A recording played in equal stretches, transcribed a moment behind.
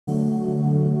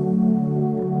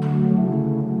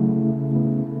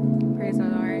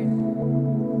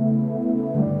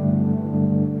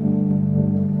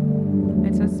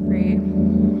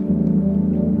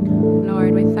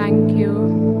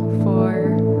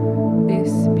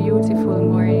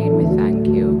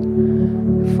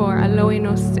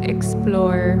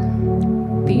explore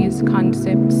these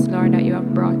concepts, Lord, that you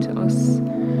have brought to us.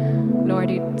 Lord,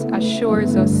 it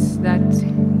assures us that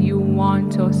you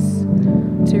want us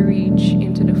to reach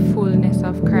into the fullness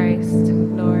of Christ,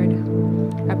 Lord.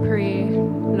 I pray,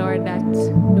 Lord, that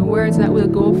the words that will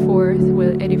go forth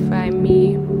will edify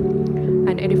me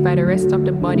and edify the rest of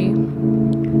the body.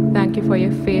 Thank you for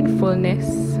your faithfulness,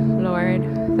 Lord.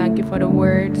 Thank you for the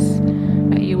words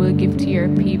that you will give to your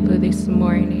people this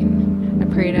morning. I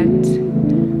pray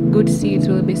that good seeds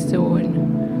will be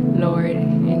sown, Lord.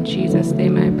 In Jesus'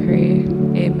 name I pray.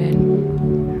 Amen.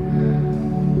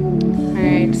 All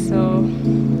right, so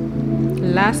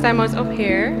last time I was up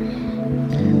here,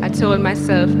 I told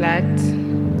myself that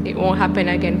it won't happen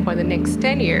again for the next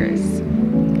 10 years.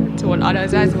 I told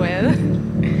others as well.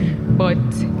 But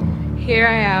here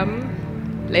I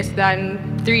am, less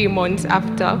than 3 months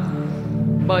after.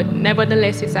 But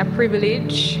nevertheless, it's a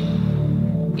privilege,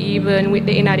 even with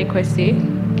the inadequacy,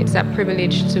 it's a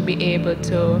privilege to be able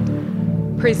to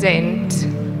present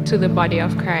to the body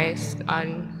of Christ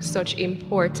on such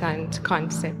important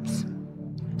concepts.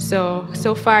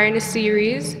 So far in the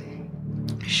series,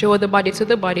 Show the Body to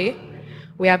the Body,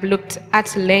 we have looked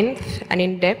at length and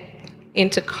in depth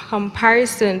into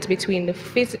comparisons between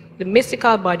the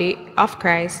mystical body of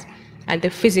Christ and the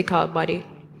physical body.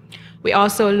 We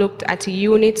also looked at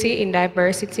unity in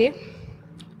diversity,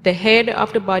 the head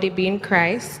of the body being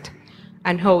Christ,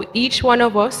 and how each one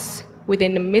of us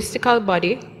within the mystical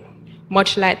body,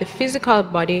 much like the physical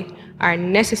body, are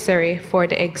necessary for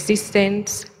the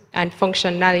existence and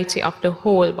functionality of the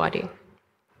whole body.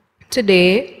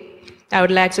 Today, I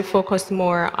would like to focus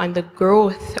more on the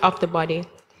growth of the body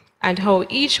and how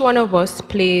each one of us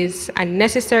plays a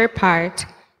necessary part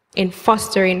in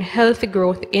fostering healthy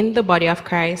growth in the body of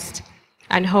Christ,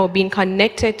 and how being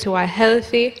connected to a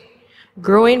healthy,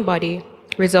 growing body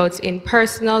results in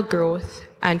personal growth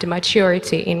and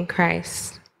maturity in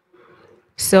Christ.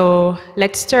 So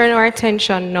let's turn our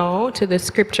attention now to the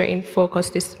scripture in focus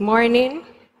this morning,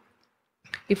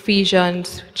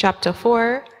 Ephesians chapter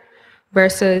 4,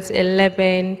 verses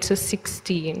 11 to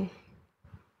 16.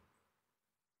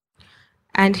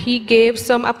 And he gave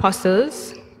some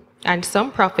apostles and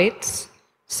some prophets,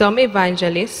 some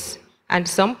evangelists, and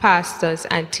some pastors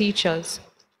and teachers,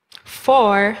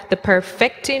 for the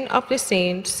perfecting of the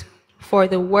saints, for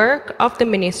the work of the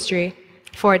ministry,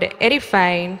 for the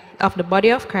edifying of the body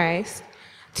of Christ,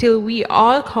 till we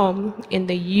all come in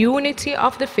the unity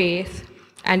of the faith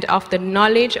and of the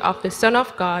knowledge of the Son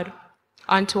of God,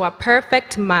 unto a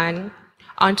perfect man,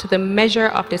 unto the measure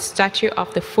of the stature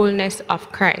of the fullness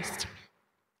of Christ,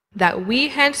 that we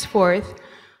henceforth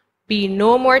be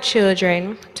no more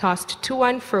children, tossed to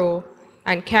and fro,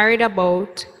 and carried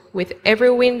about with every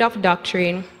wind of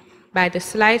doctrine, by the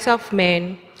sleight of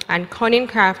men and cunning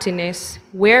craftiness,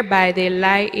 whereby they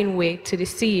lie in wait to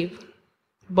deceive.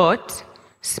 But,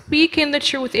 speaking the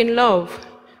truth in love,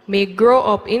 may grow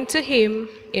up into him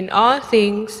in all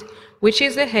things, which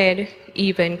is the head,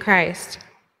 even Christ,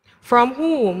 from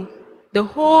whom the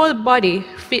whole body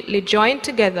fitly joined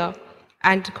together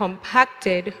and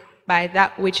compacted by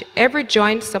that which every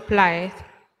joint supplieth,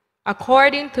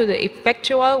 according to the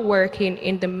effectual working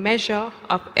in the measure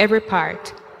of every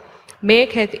part,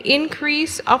 maketh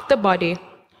increase of the body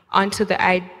unto the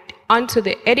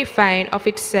edifying of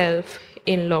itself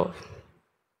in love.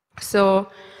 So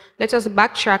let us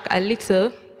backtrack a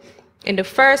little. In the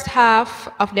first half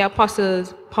of the Apostle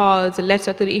Paul's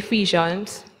letter to the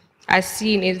Ephesians, as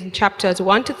seen in chapters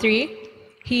 1 to 3,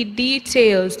 he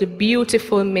details the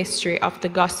beautiful mystery of the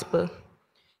gospel.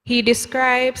 He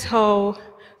describes how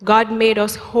God made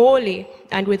us holy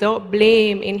and without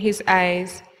blame in his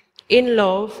eyes, in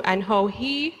love, and how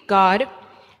he, God,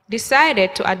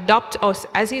 decided to adopt us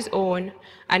as his own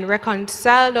and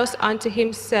reconciled us unto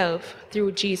himself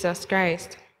through Jesus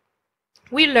Christ.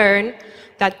 We learn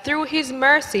that through his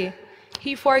mercy,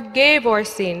 he forgave our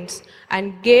sins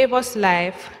and gave us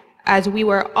life, as we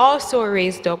were also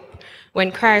raised up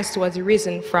when Christ was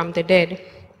risen from the dead.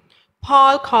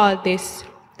 Paul called this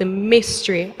the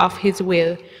mystery of his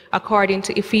will, according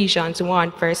to Ephesians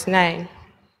 1, verse 9.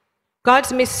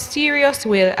 God's mysterious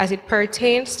will as it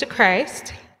pertains to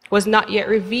Christ was not yet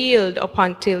revealed up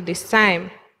until this time.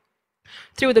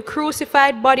 Through the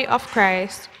crucified body of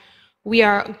Christ, we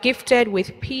are gifted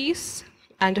with peace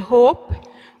and hope,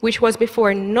 which was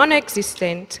before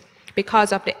non-existent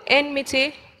because of the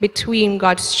enmity between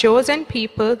God's chosen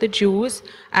people, the Jews,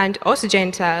 and us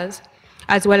Gentiles,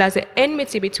 as well as the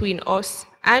enmity between us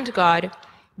and God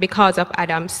because of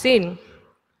Adam's sin.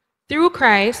 Through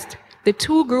Christ, the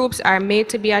two groups are made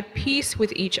to be at peace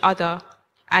with each other,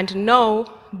 and now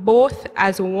both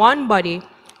as one body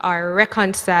are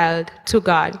reconciled to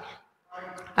God,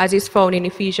 as is found in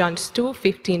Ephesians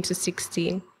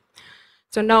 2:15-16.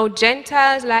 So now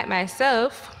Gentiles like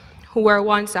myself, who were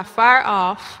once afar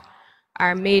off,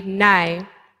 are made nigh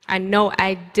and now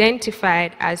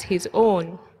identified as his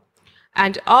own.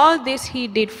 And all this he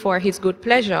did for his good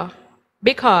pleasure,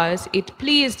 because it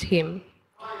pleased him.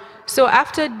 So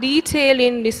after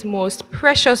detailing this most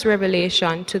precious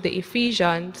revelation to the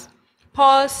Ephesians,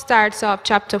 Paul starts off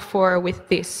chapter 4 with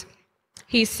this.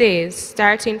 He says,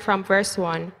 starting from verse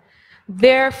 1,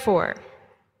 therefore,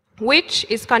 which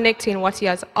is connecting what he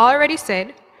has already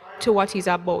said to what he's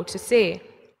about to say.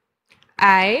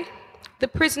 I, the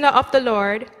prisoner of the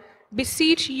Lord,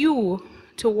 beseech you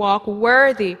to walk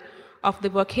worthy of the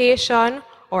vocation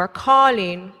or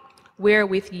calling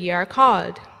wherewith ye are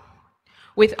called,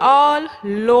 with all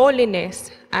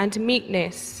lowliness and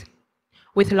meekness,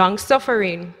 with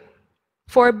longsuffering,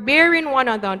 forbearing one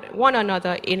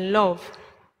another in love,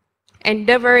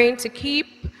 endeavoring to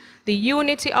keep the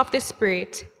unity of the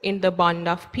Spirit in the bond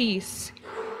of peace.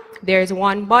 There is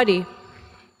one body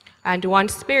and one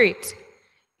Spirit,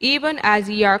 even as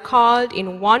ye are called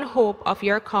in one hope of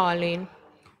your calling,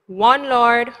 one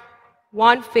Lord,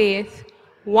 one faith,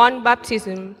 one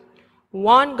baptism,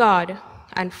 one God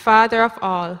and Father of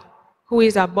all, who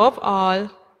is above all,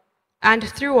 and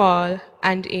through all,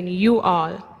 and in you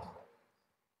all.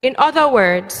 In other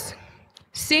words,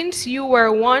 since you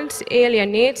were once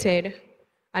alienated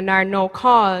and are now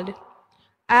called,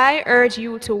 I urge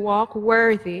you to walk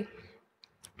worthy.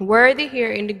 Worthy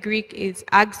here in the Greek is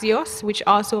axios, which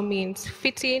also means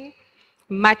fitting,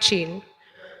 matching.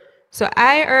 So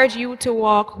I urge you to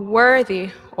walk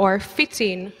worthy or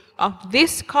fitting of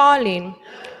this calling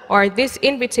or this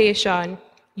invitation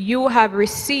you have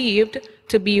received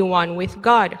to be one with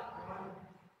God.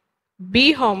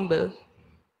 Be humble,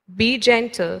 be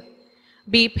gentle,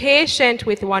 be patient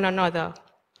with one another.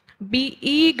 Be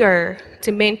eager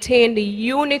to maintain the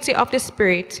unity of the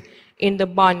Spirit in the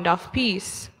bond of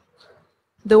peace.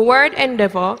 The word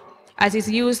endeavor, as is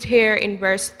used here in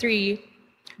verse 3,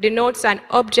 denotes an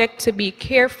object to be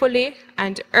carefully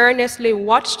and earnestly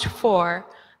watched for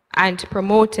and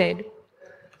promoted.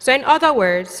 So in other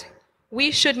words,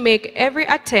 we should make every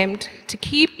attempt to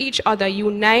keep each other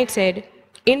united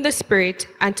in the Spirit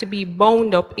and to be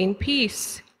bound up in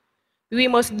peace. We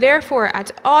must therefore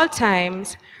at all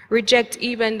times reject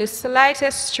even the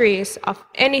slightest trace of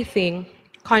anything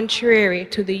contrary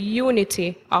to the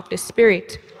unity of the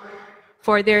Spirit.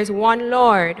 For there is one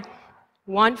Lord,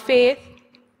 one faith,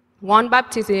 one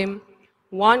baptism,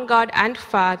 one God and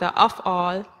Father of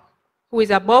all, who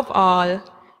is above all,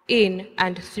 in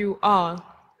and through all.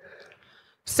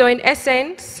 So in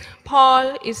essence,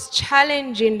 Paul is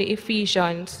challenging the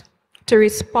Ephesians to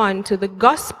respond to the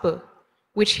gospel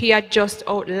which he had just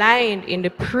outlined in the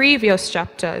previous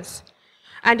chapters.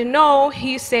 And now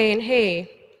he's saying,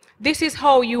 hey, this is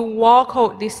how you walk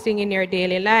out this thing in your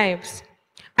daily lives.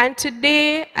 And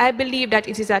today, I believe that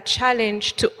it is a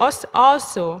challenge to us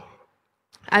also,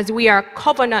 as we are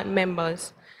covenant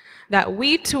members, that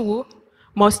we too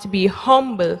must be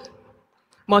humble,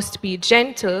 must be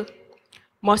gentle,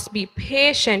 must be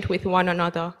patient with one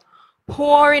another,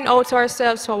 pouring out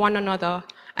ourselves for one another,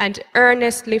 and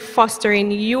earnestly fostering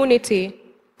unity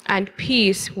and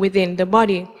peace within the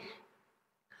body.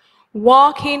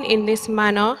 Walking in this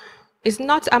manner is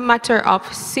not a matter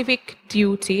of civic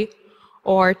duty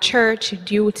or church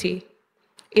duty.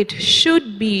 It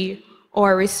should be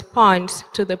our response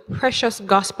to the precious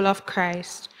gospel of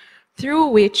Christ, through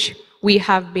which we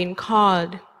have been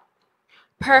called.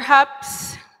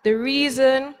 Perhaps the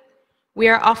reason we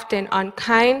are often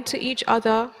unkind to each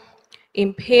other,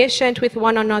 impatient with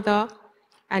one another,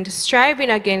 and striving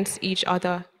against each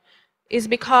other is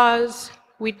because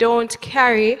we don't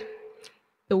carry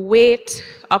the weight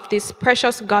of this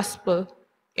precious gospel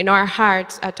in our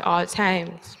hearts at all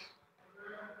times.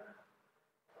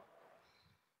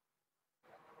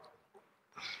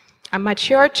 A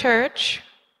mature church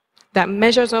that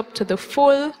measures up to the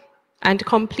full and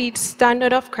complete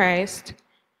standard of Christ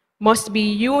must be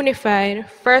unified,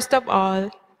 first of all,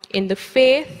 in the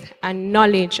faith and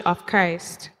knowledge of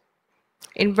Christ.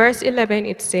 In verse 11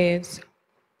 it says,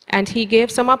 and he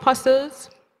gave some apostles,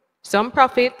 some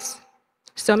prophets,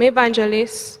 some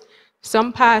evangelists,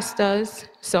 some pastors,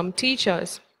 some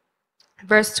teachers.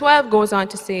 Verse 12 goes on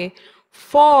to say,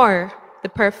 for the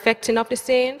perfecting of the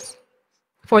saints,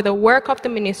 for the work of the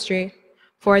ministry,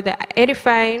 for the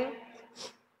edifying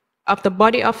of the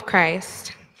body of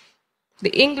Christ. The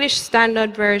English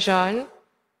Standard Version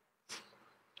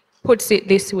puts it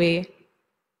this way,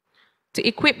 to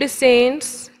equip the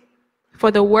saints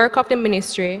for the work of the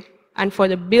ministry and for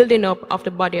the building up of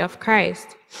the body of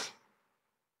Christ.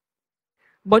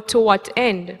 But to what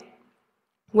end?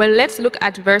 Well, let's look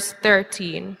at verse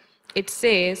 13. It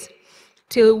says,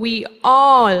 till we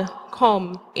all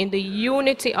come in the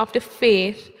unity of the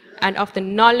faith and of the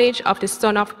knowledge of the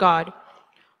Son of God,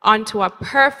 unto a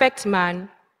perfect man,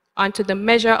 unto the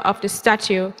measure of the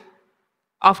stature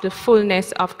of the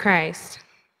fullness of Christ.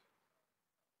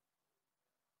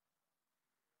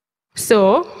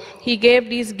 So, he gave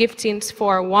these giftings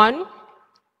for one,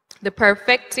 the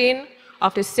perfecting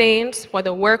of the saints for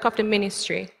the work of the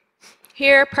ministry.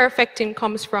 Here, perfecting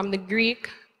comes from the Greek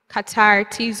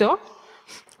katartizo,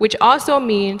 which also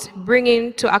means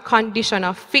bringing to a condition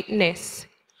of fitness.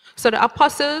 So the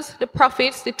apostles, the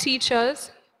prophets, the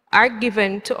teachers are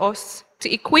given to us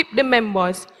to equip the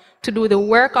members to do the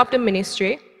work of the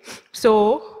ministry.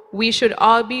 So we should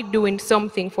all be doing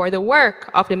something for the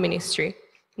work of the ministry,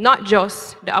 not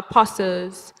just the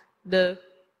apostles, the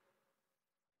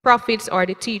prophets, or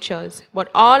the teachers, but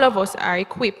all of us are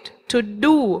equipped to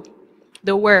do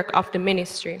the work of the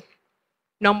ministry.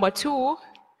 Number two,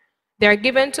 they're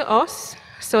given to us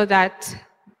so that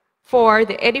for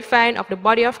the edifying of the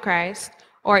body of Christ,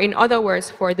 or in other words,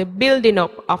 for the building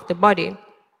up of the body.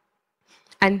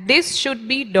 And this should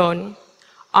be done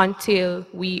until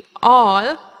we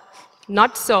all,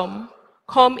 not some,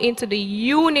 come into the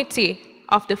unity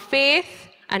of the faith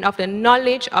and of the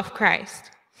knowledge of Christ.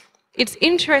 It's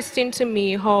interesting to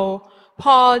me how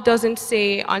Paul doesn't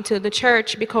say until the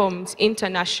church becomes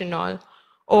international,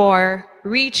 or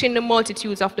reaching the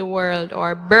multitudes of the world,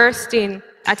 or bursting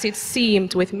at its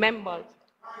seams with members.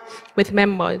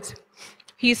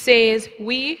 He says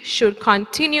we should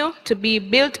continue to be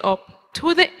built up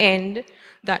to the end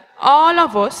that all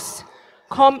of us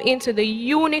come into the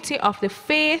unity of the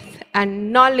faith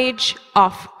and knowledge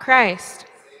of Christ.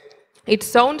 It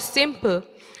sounds simple,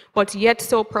 but yet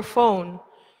so profound.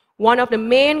 One of the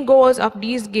main goals of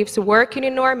these gifts working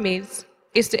in our midst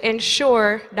is to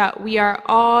ensure that we are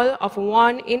all of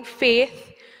one in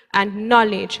faith and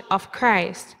knowledge of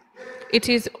Christ. It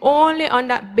is only on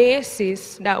that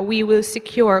basis that we will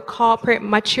secure corporate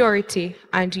maturity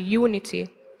and unity.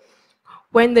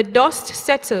 When the dust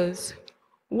settles,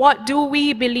 what do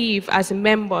we believe as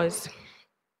members?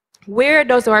 Where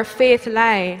does our faith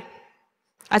lie?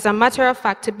 As a matter of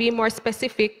fact, to be more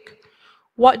specific,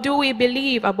 what do we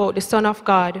believe about the Son of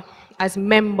God as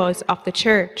members of the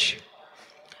church?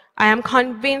 I am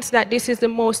convinced that this is the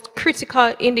most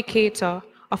critical indicator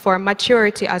of our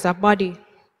maturity as a body.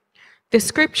 The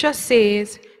scripture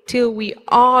says, till we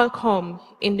all come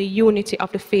in the unity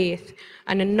of the faith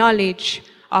and the knowledge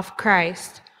of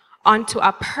Christ, unto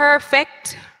a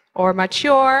perfect or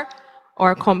mature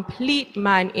or complete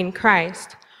man in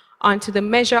Christ, unto the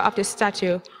measure of the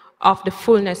stature of the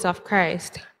fullness of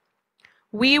Christ.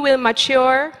 We will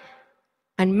mature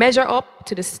and measure up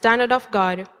to the standard of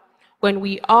God when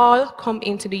we all come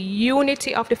into the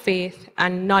unity of the faith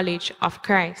and knowledge of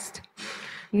Christ.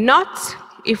 Not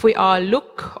if we all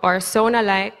look or sound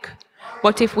alike,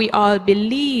 but if we all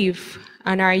believe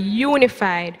and are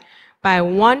unified by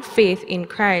one faith in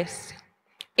Christ.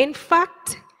 In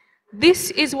fact, this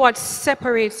is what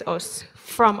separates us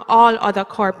from all other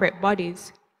corporate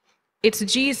bodies. It's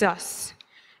Jesus.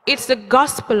 It's the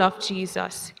gospel of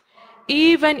Jesus.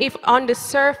 Even if on the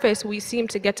surface we seem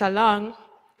to get along,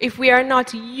 if we are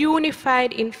not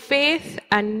unified in faith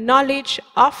and knowledge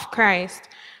of Christ,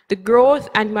 the growth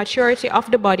and maturity of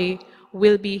the body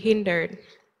will be hindered.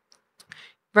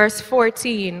 Verse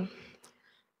 14,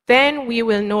 then we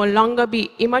will no longer be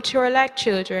immature like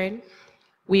children.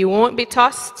 We won't be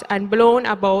tossed and blown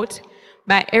about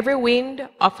by every wind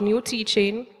of new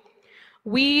teaching.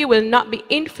 We will not be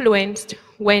influenced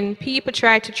when people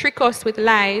try to trick us with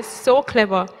lies so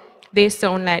clever they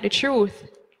sound like the truth.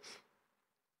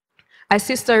 As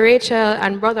Sister Rachel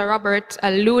and Brother Robert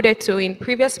alluded to in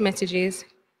previous messages,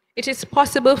 it is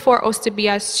possible for us to be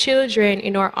as children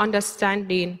in our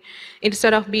understanding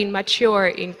instead of being mature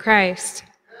in Christ.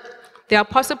 The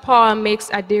Apostle Paul makes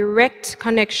a direct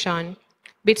connection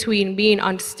between being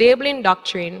unstable in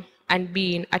doctrine and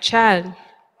being a child.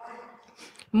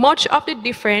 Much of the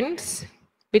difference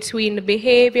between the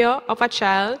behavior of a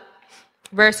child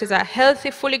versus a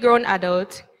healthy, fully grown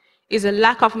adult is a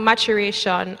lack of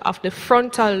maturation of the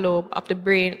frontal lobe of the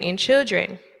brain in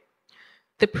children.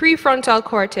 The prefrontal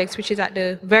cortex, which is at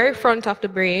the very front of the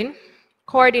brain,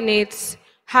 coordinates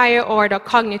higher order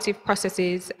cognitive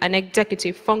processes and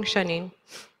executive functioning.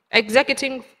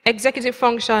 Executive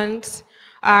functions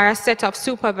are a set of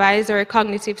supervisory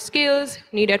cognitive skills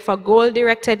needed for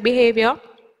goal-directed behavior,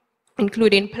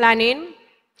 including planning,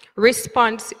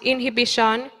 response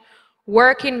inhibition,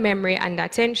 working memory, and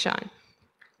attention.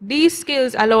 These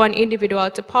skills allow an individual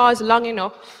to pause long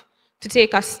enough to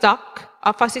take a stock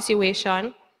of a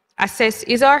situation, assess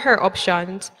his or her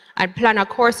options, and plan a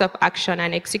course of action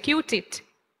and execute it.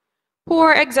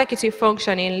 Poor executive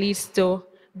functioning leads to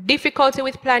difficulty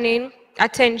with planning,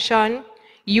 attention,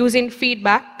 using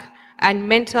feedback, and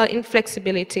mental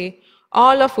inflexibility,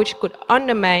 all of which could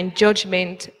undermine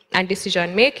judgment and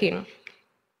decision making.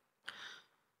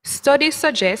 Studies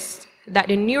suggest that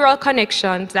the neural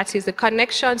connections, that is, the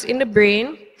connections in the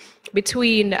brain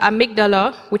between the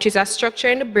amygdala, which is a structure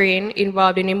in the brain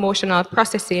involved in emotional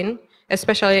processing,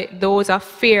 especially those of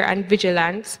fear and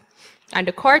vigilance, and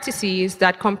the cortices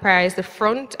that comprise the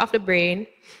front of the brain,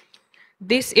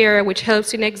 this area which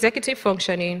helps in executive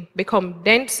functioning, become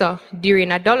denser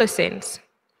during adolescence.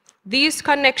 These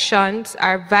connections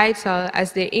are vital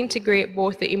as they integrate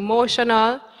both the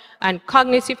emotional and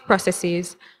cognitive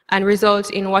processes and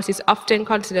result in what is often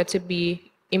considered to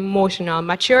be emotional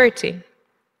maturity.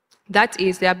 That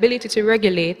is, the ability to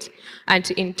regulate and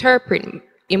to interpret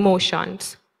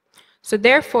emotions. So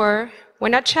therefore,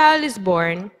 when a child is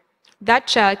born, that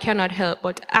child cannot help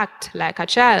but act like a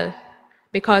child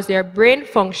because their brain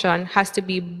function has to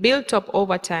be built up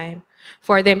over time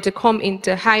for them to come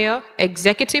into higher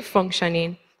executive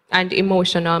functioning and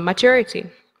emotional maturity.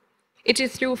 It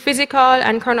is through physical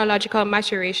and chronological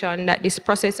maturation that this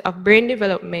process of brain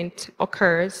development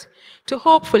occurs to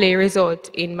hopefully result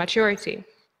in maturity.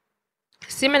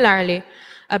 Similarly,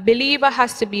 a believer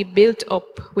has to be built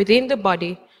up within the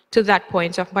body to that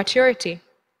point of maturity.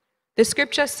 The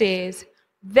scripture says,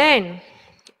 then,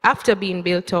 after being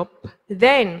built up,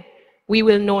 then we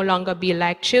will no longer be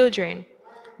like children.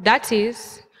 That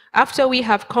is, after we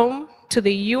have come to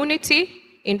the unity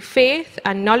in faith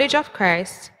and knowledge of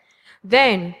Christ,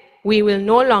 then we will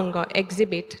no longer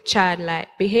exhibit childlike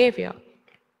behavior.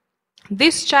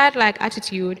 This childlike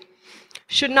attitude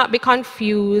should not be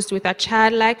confused with a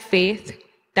childlike faith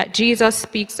that Jesus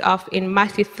speaks of in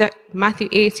Matthew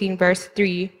 18, verse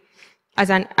 3, as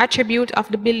an attribute of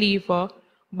the believer,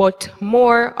 but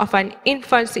more of an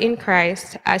infancy in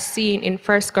Christ, as seen in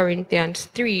 1 Corinthians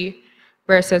 3,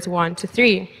 verses 1 to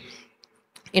 3.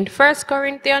 In 1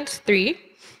 Corinthians 3,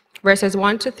 verses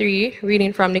 1 to 3,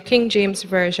 reading from the K.J.V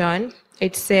version,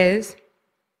 it says,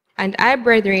 "And I,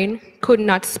 brethren, could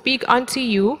not speak unto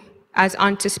you as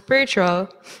unto spiritual,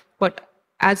 but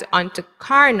as unto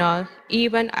carnal,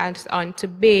 even as unto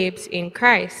babes in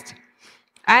Christ.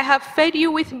 I have fed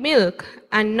you with milk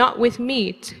and not with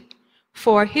meat,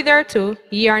 for hitherto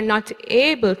ye are not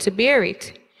able to bear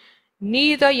it,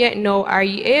 neither yet now are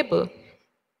ye able.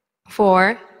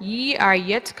 For ye are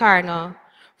yet carnal.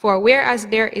 For whereas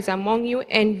there is among you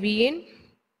envying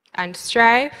and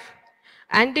strife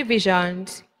and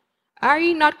divisions, are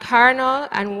ye not carnal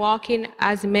and walking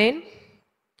as men?"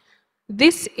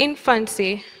 This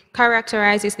infancy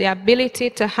characterizes the ability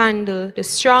to handle the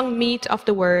strong meat of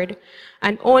the word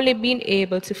and only being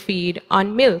able to feed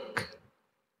on milk.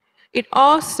 It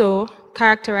also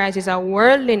characterizes a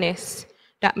worldliness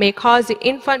that may cause the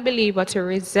infant believer to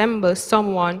resemble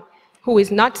someone who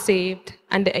is not saved,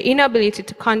 and the inability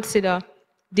to consider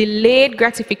delayed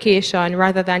gratification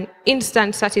rather than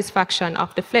instant satisfaction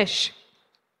of the flesh.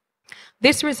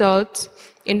 This results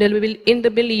in the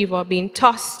believer being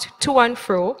tossed to and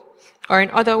fro, or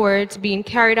in other words, being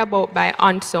carried about by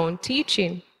unsound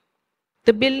teaching.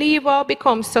 The believer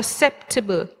becomes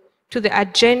susceptible to the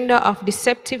agenda of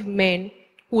deceptive men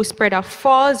who spread a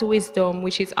false wisdom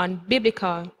which is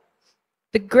unbiblical.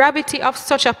 The gravity of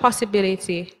such a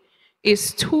possibility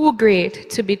is too great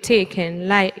to be taken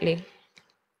lightly.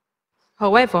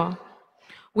 However,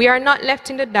 we are not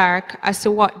left in the dark as to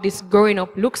what this growing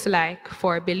up looks like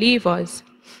for believers.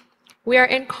 We are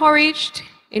encouraged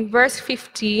in verse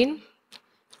 15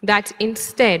 that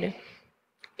instead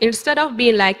of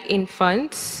being like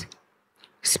infants,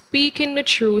 speaking the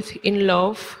truth in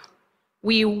love,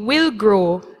 we will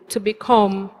grow to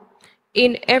become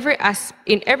in every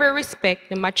respect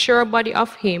the mature body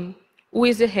of Him who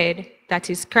is the head, that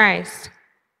is Christ.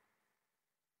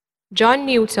 John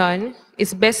Newton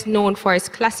is best known for his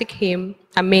classic hymn,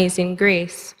 Amazing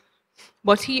Grace,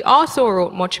 but he also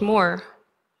wrote much more.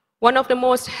 One of the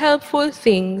most helpful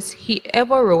things he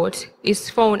ever wrote is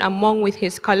found among with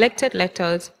his collected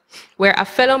letters, where a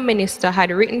fellow minister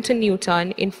had written to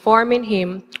Newton informing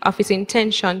him of his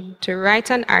intention to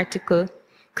write an article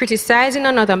criticizing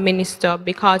another minister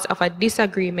because of a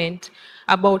disagreement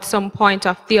about some point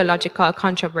of theological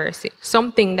controversy,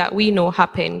 something that we know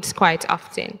happens quite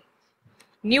often.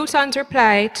 Newton's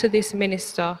reply to this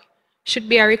minister should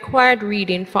be a required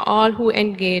reading for all who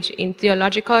engage in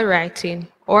theological writing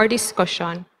or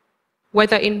discussion,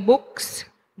 whether in books,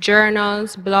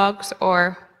 journals, blogs,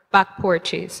 or back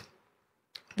porches.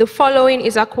 The following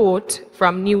is a quote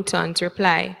from Newton's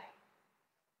reply.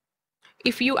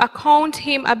 "If you account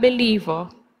him a believer,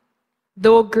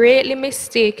 though greatly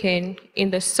mistaken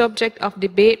in the subject of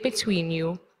debate between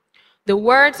you, the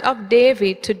words of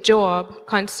David to Joab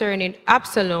concerning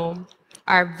Absalom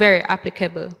are very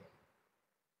applicable.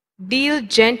 Deal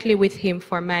gently with him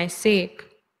for my sake.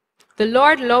 The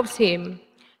Lord loves him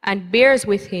and bears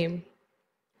with him.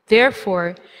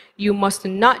 Therefore, you must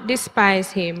not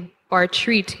despise him or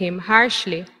treat him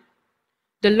harshly.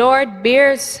 The Lord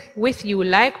bears with you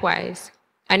likewise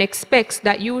and expects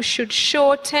that you should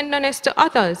show tenderness to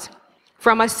others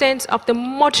from a sense of the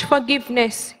much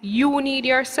forgiveness you need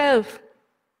yourself.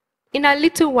 In a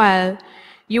little while,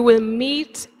 you will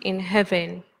meet in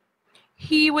heaven.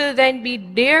 He will then be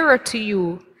dearer to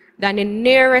you than the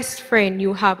nearest friend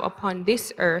you have upon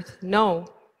this earth now.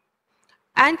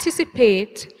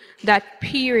 Anticipate that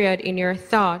period in your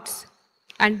thoughts,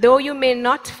 and though you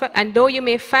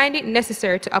may find it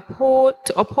necessary to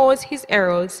oppose his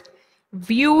errors,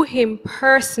 view him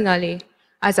personally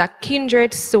as a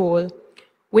kindred soul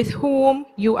with whom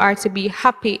you are to be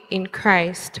happy in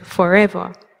Christ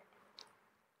forever."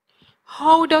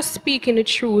 How does speaking the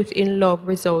truth in love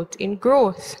result in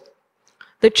growth?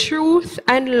 The truth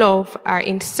and love are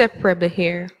inseparable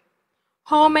here.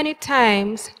 How many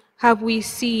times have we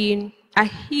seen a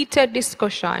heated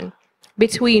discussion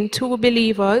between two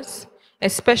believers,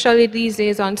 especially these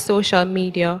days on social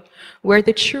media, where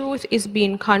the truth is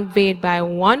being conveyed by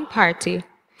one party,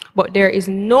 but there is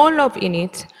no love in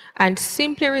it and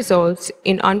simply results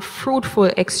in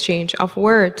unfruitful exchange of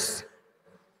words?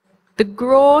 The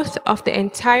growth of the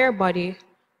entire body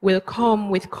will come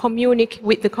with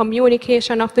the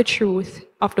communication of the truth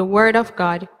of the Word of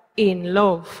God in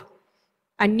love.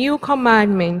 "A new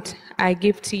commandment I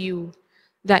give to you,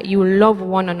 that you love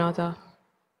one another.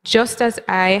 Just as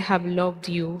I have loved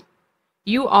you,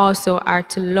 you also are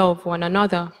to love one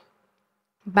another.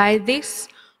 By this,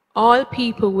 all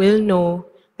people will know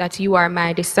that you are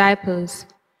my disciples,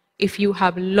 if you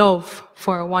have love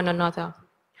for one another."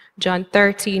 John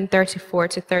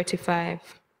 13:34-35.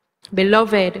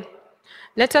 Beloved,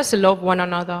 let us love one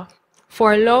another,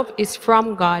 for love is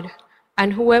from God,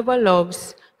 and whoever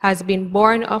loves has been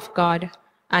born of God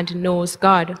and knows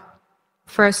God.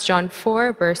 1 John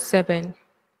 4:7.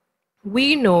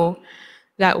 We know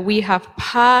that we have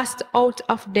passed out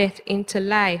of death into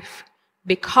life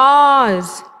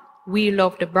because we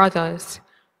love the brothers.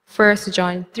 1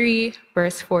 John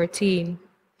 3:14.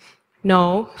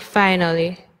 Now,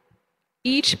 finally,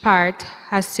 each part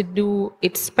has to do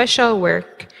its special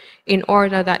work in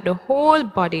order that the whole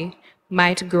body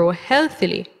might grow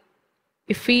healthily.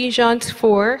 Ephesians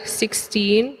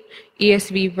 4:16,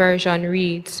 ESV version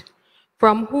reads,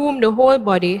 "From whom the whole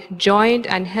body, joined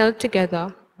and held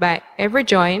together by every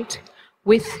joint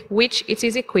with which it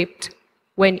is equipped,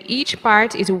 when each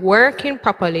part is working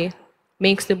properly,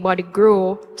 makes the body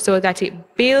grow so that it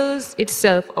builds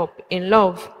itself up in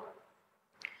love."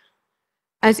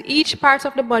 As each part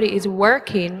of the body is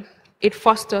working, it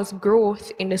fosters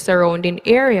growth in the surrounding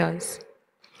areas.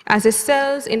 As the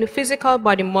cells in the physical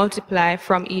body multiply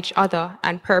from each other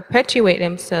and perpetuate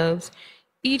themselves,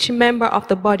 each member of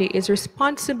the body is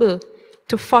responsible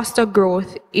to foster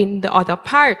growth in the other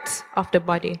parts of the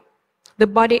body. The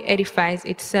body edifies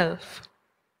itself.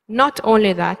 Not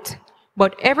only that,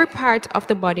 but every part of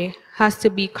the body has to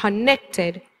be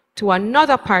connected to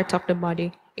another part of the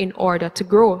body in order to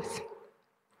grow.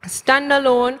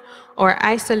 Standalone or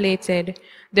isolated,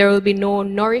 there will be no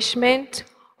nourishment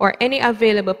or any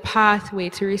available pathway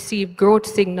to receive growth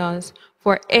signals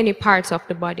for any parts of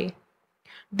the body.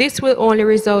 This will only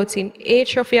result in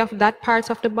atrophy of that part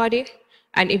of the body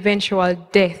and eventual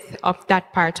death of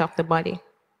that part of the body.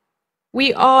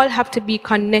 We all have to be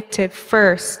connected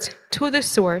first to the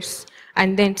source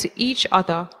and then to each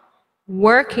other,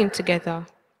 working together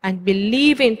and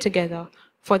believing together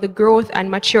for the growth and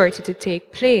maturity to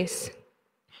take place.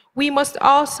 We must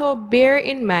also bear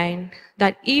in mind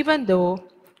that even though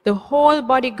the whole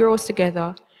body grows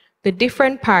together, the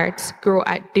different parts grow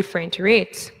at different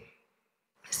rates.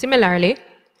 Similarly,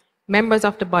 members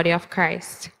of the body of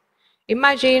Christ.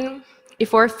 Imagine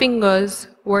if our fingers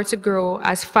were to grow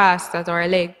as fast as our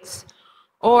legs,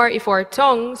 or if our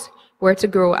tongues were to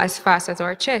grow as fast as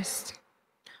our chest.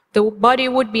 The body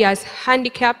would be as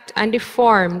handicapped and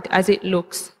deformed as it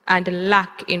looks and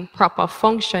lack in proper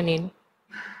functioning.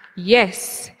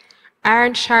 Yes,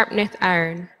 iron sharpeneth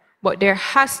iron, but there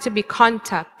has to be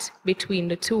contact between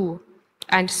the two,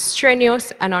 and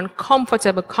strenuous and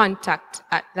uncomfortable contact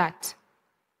at that.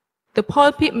 The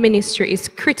pulpit ministry is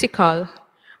critical,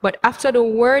 but after the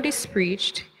word is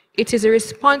preached, it is a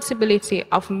responsibility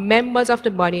of members of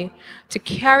the body to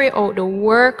carry out the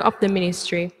work of the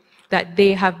ministry that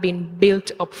they have been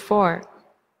built up for.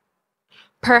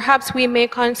 Perhaps we may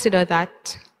consider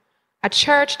that a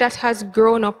church that has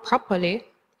grown up properly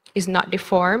is not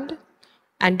deformed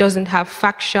and doesn't have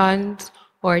factions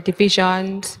or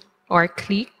divisions or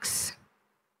cliques.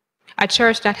 A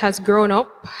church that has grown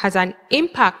up has an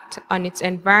impact on its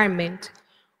environment,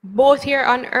 both here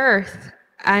on earth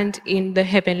and in the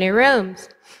heavenly realms.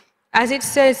 As it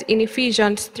says in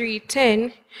Ephesians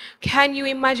 3:10, can you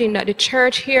imagine that the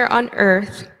church here on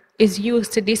earth is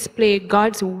used to display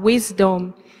God's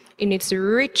wisdom in its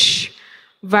rich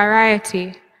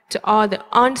variety to all the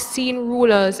unseen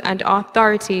rulers and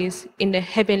authorities in the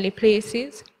heavenly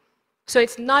places? So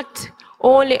it's not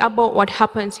only about what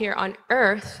happens here on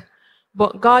earth,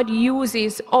 but God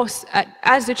uses us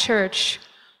as the church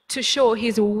to show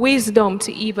his wisdom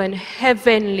to even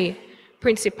heavenly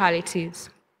principalities.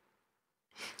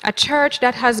 A church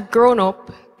that has grown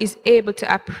up is able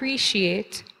to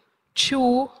appreciate,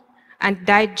 chew, and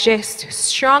digest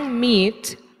strong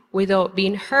meat without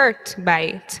being hurt by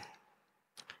it.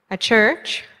 A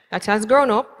church that has grown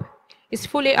up is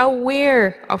fully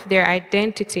aware of their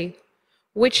identity,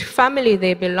 which family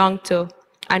they belong to,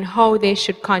 and how they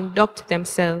should conduct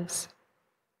themselves.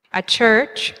 A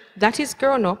church that is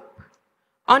grown up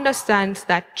understands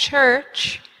that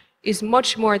church is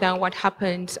much more than what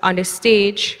happens on the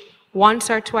stage once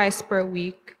or twice per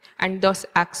week, and thus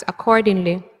acts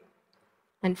accordingly.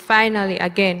 And finally,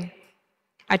 again,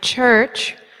 a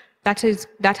church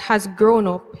that has grown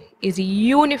up is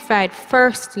unified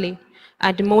firstly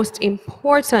and most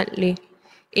importantly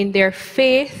in their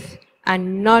faith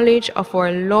and knowledge of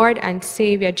our Lord and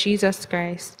Savior Jesus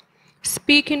Christ,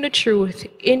 speaking the truth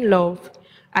in love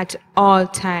at all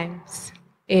times.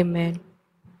 Amen.